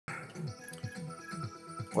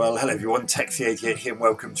Well, hello everyone, Tech88 here and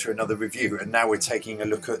welcome to another review. And now we're taking a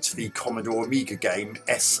look at the Commodore Amiga game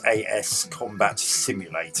S.A.S. Combat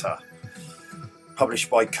Simulator. Published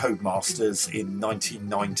by CodeMasters in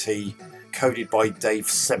 1990, coded by Dave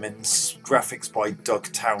Simmons, graphics by Doug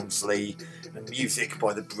Townsley, and music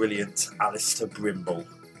by the brilliant Alistair Brimble.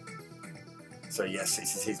 So yes,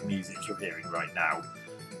 this is his music you're hearing right now.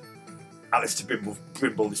 Alistair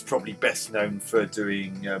Brimble is probably best known for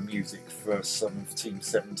doing music for some of Team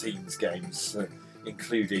 17's games,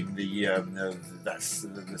 including the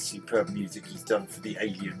superb music he's done for the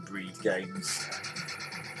Alien Breed games.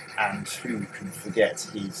 And who can forget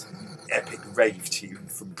his epic rave tune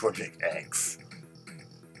from Project X.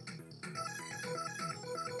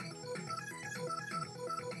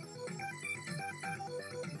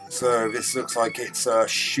 So this looks like it's a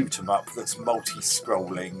shoot 'em up that's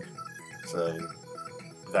multi-scrolling. So,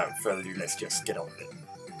 without further ado, let's just get on with it.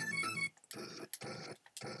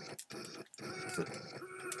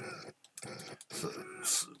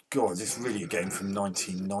 God, this is really a game from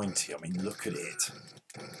 1990. I mean, look at it.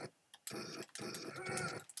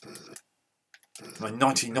 I mean,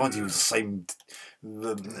 1990 was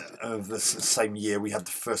the same year we had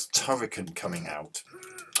the first Turrican coming out.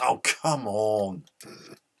 Oh, come on.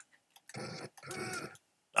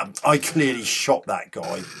 I clearly shot that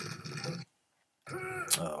guy.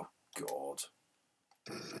 Oh, God.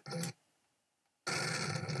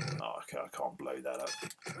 Oh, okay, I can't blow that up.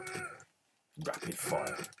 Rapid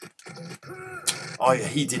fire.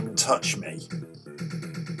 He didn't touch me.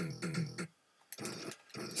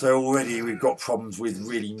 So already we've got problems with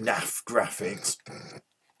really naff graphics.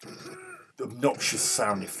 Obnoxious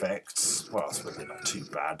sound effects. Well, I suppose they're not too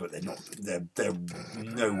bad, but they're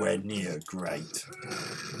nowhere near great.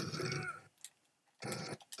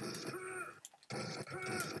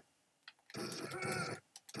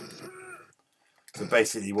 So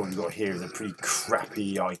basically what we've got here is a pretty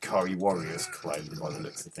crappy Ikari Warriors clone by the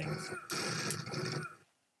looks of things.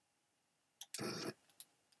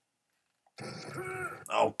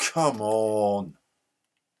 Oh, come on.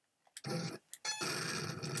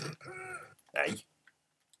 Hey.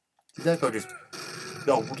 Did that guy just...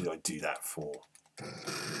 Oh, what did I do that for?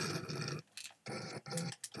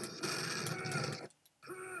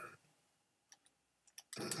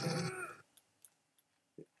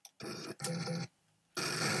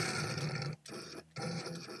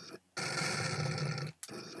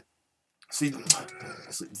 See,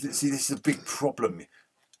 this is a big problem.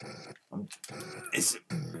 It's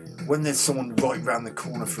when there's someone right round the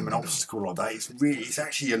corner from an obstacle like that. It's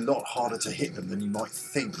actually a lot harder to hit them than you might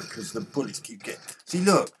think because the bullets keep getting. See,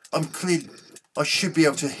 look, I'm clear. I should be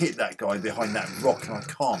able to hit that guy behind that rock, and I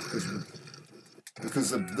can't because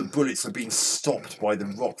the bullets are being stopped by the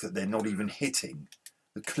rock that they're not even hitting.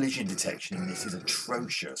 The collision detection in this is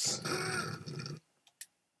atrocious.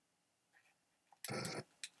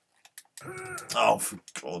 Oh, for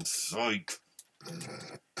God's sake.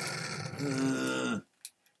 Oh.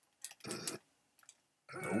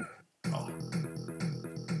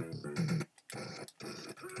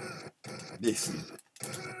 This is...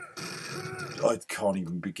 I can't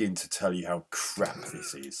even begin to tell you how crap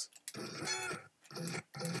this is.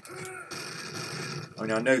 I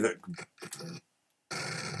mean, I know that...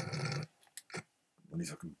 At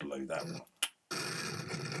least I can blow that one.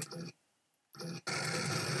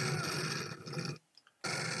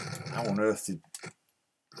 How on earth did...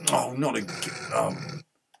 Oh, not again.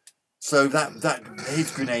 So that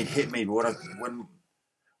his grenade hit me, but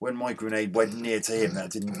when my grenade went near to him,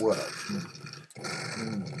 that didn't work.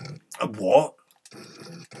 What?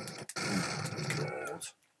 Oh, God.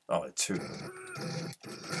 Oh, there are two of them.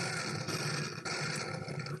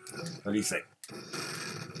 At least it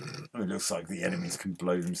looks like the enemies can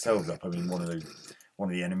blow themselves up. I mean, one of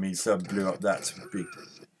the enemies blew up that big.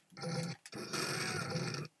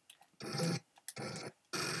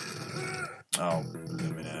 Oh,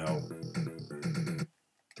 blooming hell.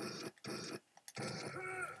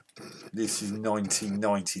 This is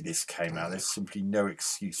 1990 this came out. There's simply no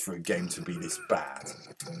excuse for a game to be this bad.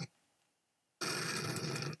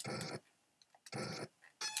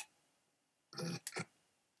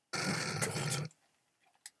 Oh, God.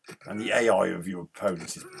 And the AI of your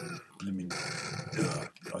opponents is blooming...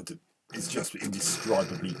 It's just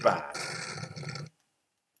indescribably bad.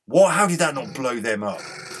 What? How did that not blow them up?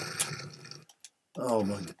 Oh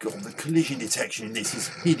my God, the collision detection in this is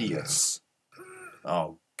hideous.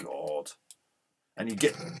 Oh God. And you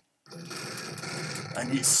get...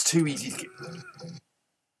 And it's too easy to get...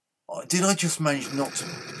 Did I just manage not to...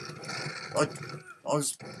 I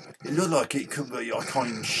was... It looked like it could be... I can't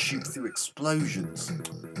even shoot through explosions.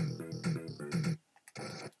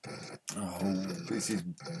 This is...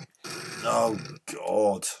 Oh,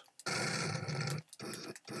 God.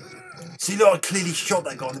 See, look, I clearly shot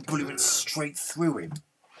that guy and the bullet went straight through him.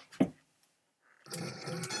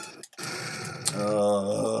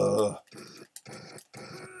 Oh,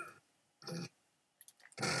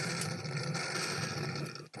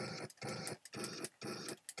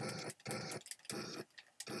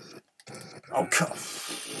 come.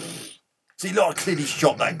 See, look, I clearly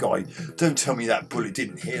shot that guy. Don't tell me that bullet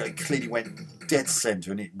didn't hit. It clearly went dead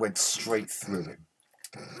centre and it went straight through him.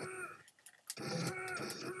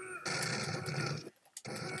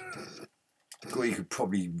 God, you could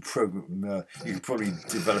probably program. You could probably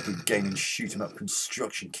develop a game and shoot 'em up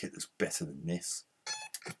construction kit that's better than this.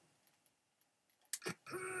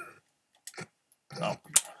 Oh.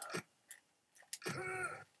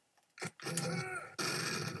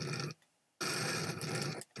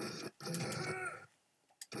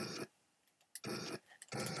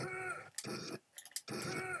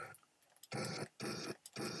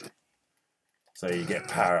 So you get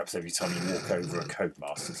power-ups every time you walk over a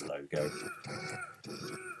CodeMasters logo.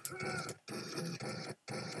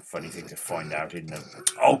 Funny thing to find out in the...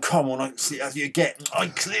 Oh, come on, I see as you get... I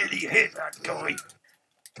clearly hit that guy.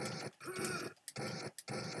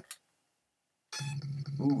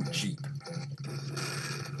 Ooh, Jeep.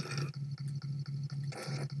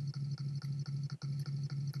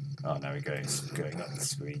 Oh, now he goes going up the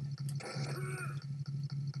screen.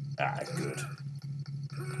 Ah, good.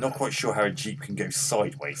 Not quite sure how a Jeep can go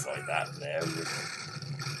sideways like that there.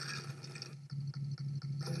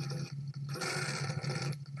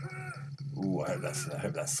 Ooh, I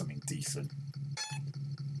hope that's something decent.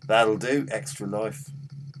 That'll do. Extra life.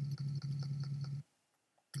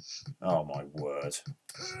 Oh my word.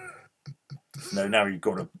 No, now you've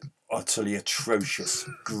got an utterly atrocious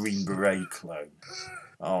Green Beret clone.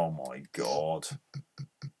 Oh my god.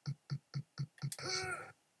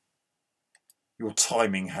 Your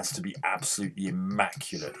timing has to be absolutely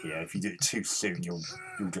immaculate here. If you do it too soon, you'll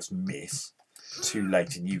just miss. Too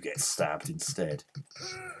late and you get stabbed instead.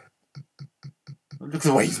 Look at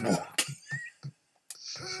the way he's walking.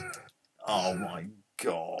 Oh my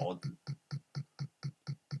god.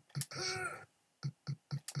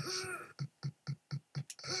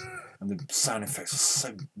 And the sound effects are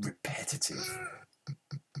so repetitive.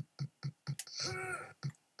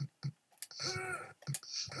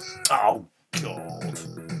 Oh god.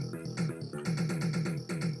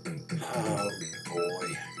 Oh boy.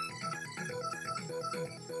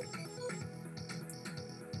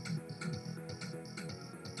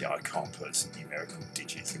 Yeah, I can't put some numerical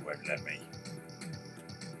digits, it won't let me.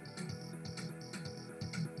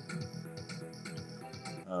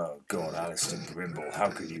 Oh god, Alistair Brimble, how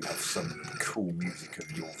could you have some cool music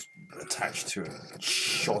of yours attached to a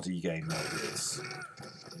shoddy game like this?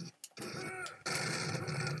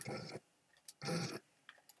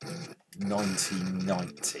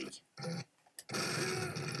 $19.90.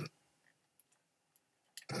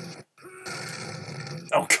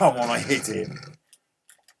 Oh come on, I hit him.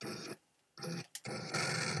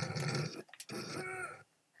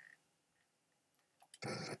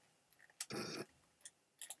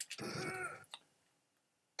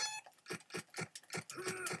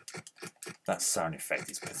 That sound effect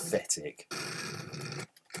is pathetic.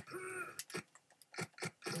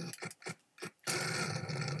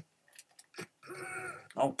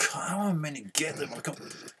 Oh, how am I meant to get them? I can't...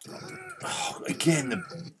 Oh, again, the...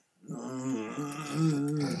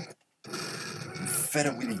 I'm fed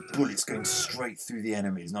up with these bullets going straight through the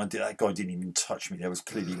enemies, and that guy didn't even touch me. There was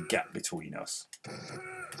clearly a gap between us.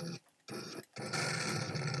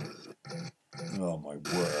 Oh my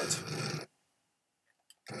word.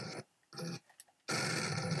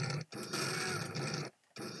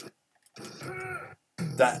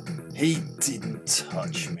 That... He didn't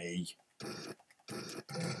touch me.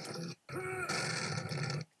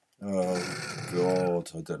 Oh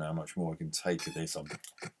god, I don't know how much more I can take of this.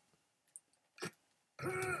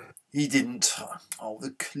 He didn't... Oh,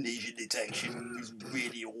 the collision detection was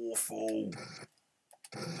really awful.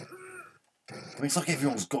 I mean, it's like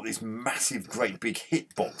everyone's got this massive, great big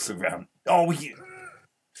hitbox around. Oh,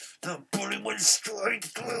 the bullet went straight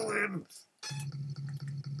through him.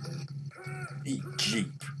 Eat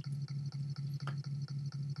Jeep.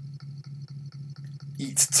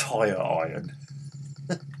 Eat tyre iron.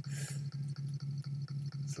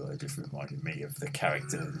 So it just reminded me of the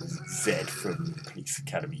character Zed from Police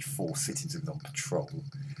Academy 4 Citizens on Patrol,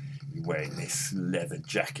 wearing this leather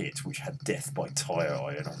jacket which had death by tyre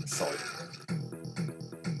iron on the side.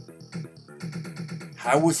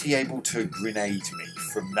 How was he able to grenade me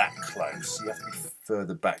from that close? You have to be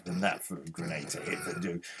further back than that for a grenade to hit than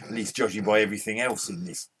do, at least judging by everything else in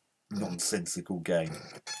this nonsensical game.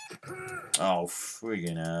 Oh,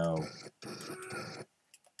 friggin' hell.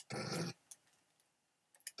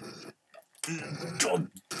 God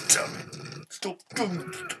damn it. Stop going.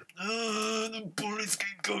 The bullets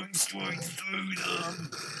keep going straight through them.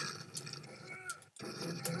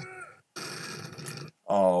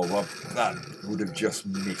 Oh, well, that would have just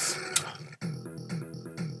missed.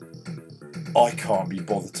 I can't be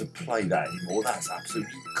bothered to play that anymore. That's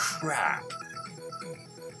absolutely crap.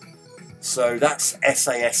 So that's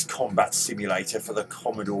S.A.S. Combat Simulator for the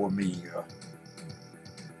Commodore Amiga.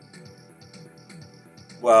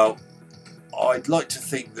 Well, I'd like to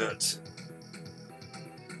think that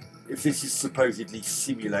if this is supposedly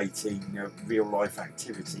simulating real-life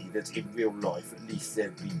activity, that in real life at least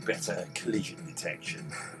there'd be better collision detection.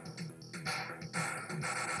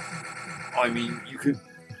 I mean, you can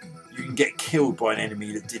get killed by an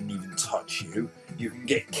enemy that didn't even touch you. You can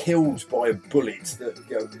get killed by a bullet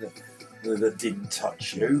that didn't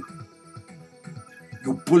touch you.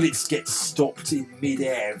 Your bullets get stopped in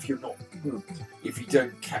mid-air if you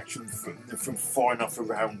don't catch them from far enough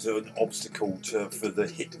around an obstacle for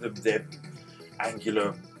their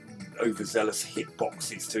angular, overzealous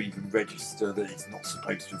hitboxes to even register that it's not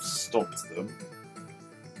supposed to have stopped them.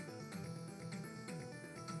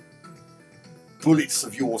 Bullets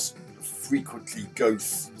of yours frequently go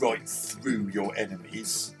right through your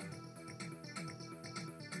enemies.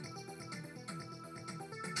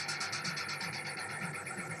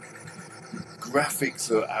 Graphics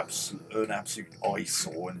are an absolute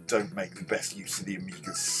eyesore and don't make the best use of the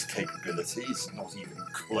Amiga's capabilities, not even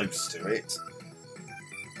close to it.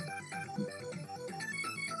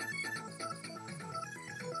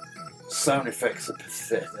 Sound effects are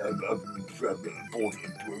pathetic,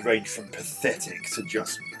 range from pathetic to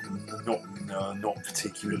just not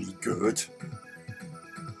particularly good.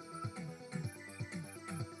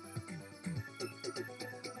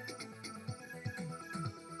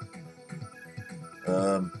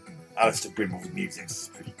 Alistair Brimble's music is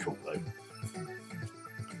pretty cool though.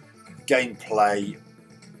 Gameplay,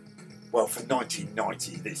 well, for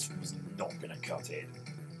 1990 this was not going to cut it.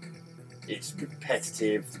 It's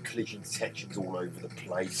repetitive, the collision detection's all over the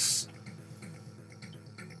place.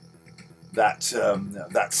 That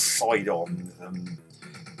side-on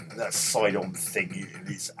thing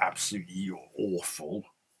is absolutely awful.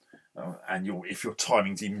 And if your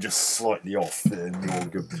timing's even just slightly off, then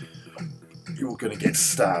you're going to get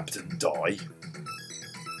stabbed and die.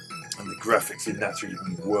 And the graphics in that are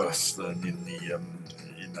even worse than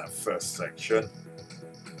in that first section.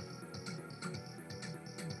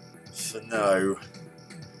 So no,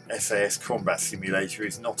 S.A.S. Combat Simulator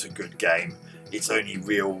is not a good game. Its only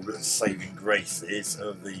real saving grace is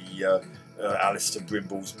of the Alistair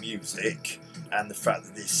Brimble's music and the fact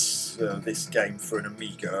that this game for an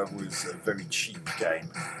Amiga was a very cheap game,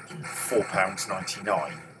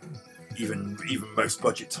 £4.99. Even most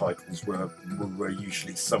budget titles were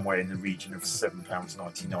usually somewhere in the region of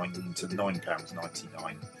 £7.99 to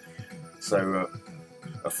 £9.99. So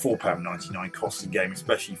a £4.99 costing game,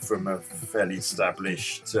 especially from a fairly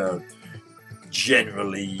established,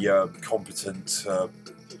 generally competent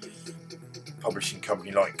publishing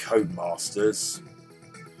company like CodeMasters,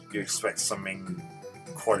 you expect something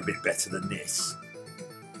quite a bit better than this.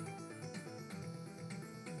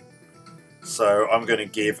 So I'm going to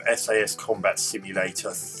give S.A.S. Combat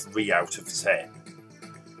Simulator 3 out of 10.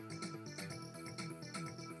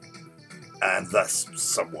 And that's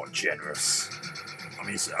somewhat generous. I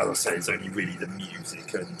mean, as I say, it's only really the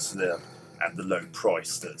music and the low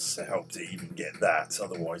price that's helped it even get that.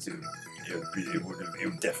 Otherwise, it definitely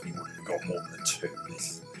wouldn't have got more than a 2.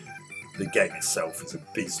 The game itself is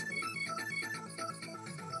abysmal.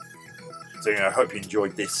 So I hope you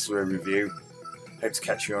enjoyed this review. Hope to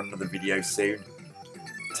catch you on another video soon.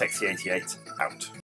 Taxi88 out.